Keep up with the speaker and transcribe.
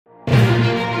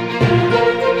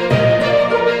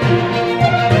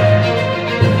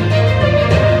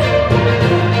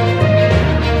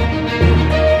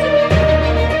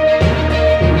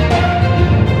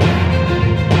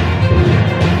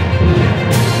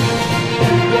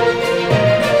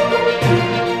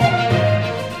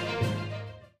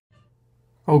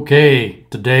Okay,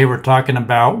 today we're talking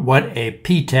about what a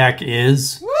PTAC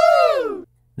is. Woo!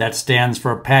 That stands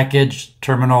for Package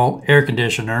Terminal Air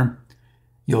Conditioner.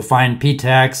 You'll find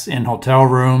PTACs in hotel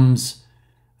rooms,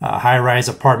 high-rise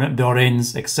apartment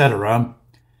buildings, etc.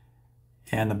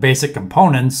 And the basic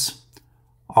components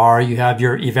are you have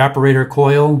your evaporator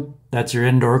coil, that's your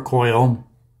indoor coil.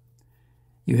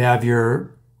 You have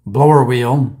your blower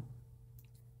wheel.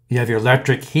 You have your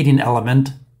electric heating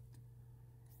element.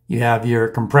 You have your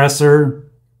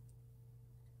compressor,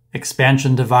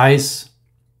 expansion device,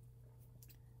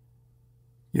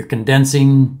 your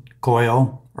condensing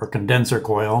coil or condenser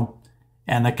coil,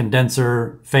 and the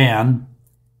condenser fan,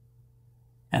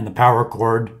 and the power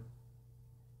cord,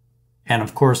 and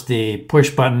of course the push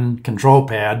button control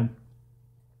pad.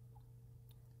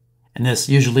 And this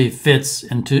usually fits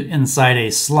inside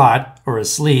a slot or a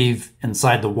sleeve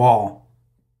inside the wall.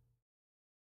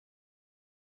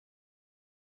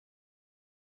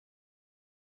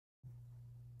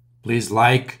 Please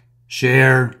like,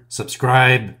 share,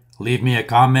 subscribe, leave me a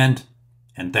comment,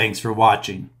 and thanks for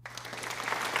watching.